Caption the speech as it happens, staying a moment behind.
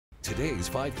Today's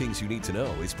 5 Things You Need to Know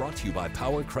is brought to you by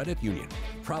Power Credit Union,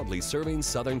 proudly serving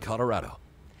Southern Colorado.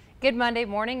 Good Monday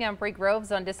morning. I'm Bree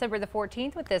Groves on December the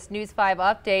 14th with this News 5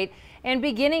 update. And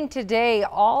beginning today,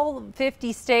 all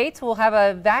 50 states will have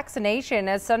a vaccination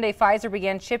as Sunday Pfizer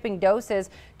began shipping doses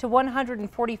to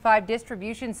 145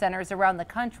 distribution centers around the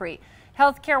country.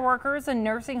 Healthcare workers and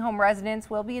nursing home residents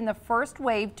will be in the first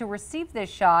wave to receive this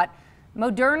shot.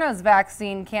 Moderna's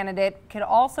vaccine candidate could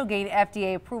also gain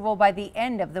FDA approval by the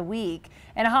end of the week.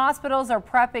 And hospitals are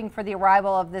prepping for the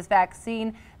arrival of this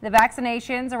vaccine. The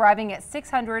vaccinations arriving at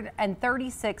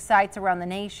 636 sites around the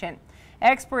nation.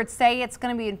 Experts say it's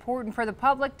going to be important for the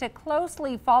public to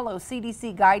closely follow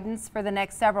CDC guidance for the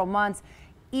next several months,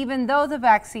 even though the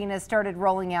vaccine has started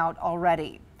rolling out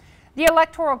already. The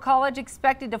Electoral College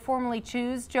expected to formally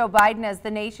choose Joe Biden as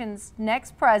the nation's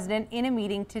next president in a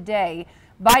meeting today.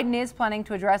 Biden is planning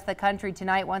to address the country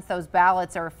tonight once those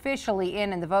ballots are officially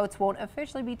in, and the votes won't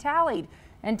officially be tallied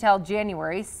until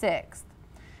January 6th.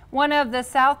 One of the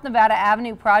South Nevada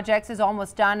Avenue projects is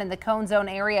almost done, and the Cone Zone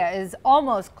area is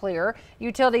almost clear.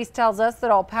 Utilities tells us that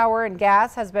all power and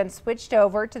gas has been switched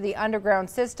over to the underground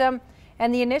system,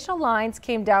 and the initial lines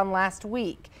came down last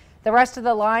week. The rest of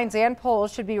the lines and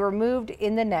poles should be removed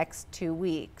in the next 2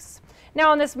 weeks.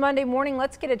 Now on this Monday morning,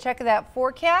 let's get a check of that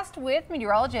forecast with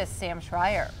meteorologist Sam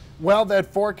Schreier. Well, that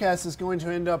forecast is going to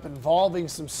end up involving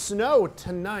some snow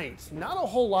tonight. Not a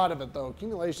whole lot of it, though.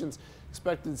 Accumulations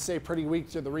expected to stay pretty weak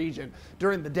to the region.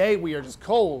 During the day, we are just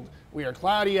cold. We are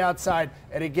cloudy outside.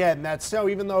 And again, that snow,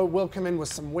 even though it will come in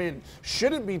with some wind,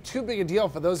 shouldn't be too big a deal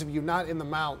for those of you not in the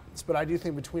mountains. But I do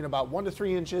think between about 1 to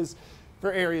 3 inches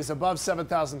for areas above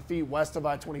 7,000 feet west of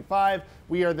I-25.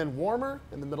 We are then warmer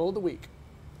in the middle of the week.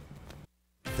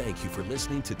 Thank you for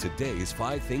listening to today's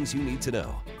 5 Things You Need to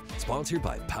Know, sponsored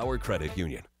by Power Credit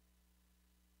Union.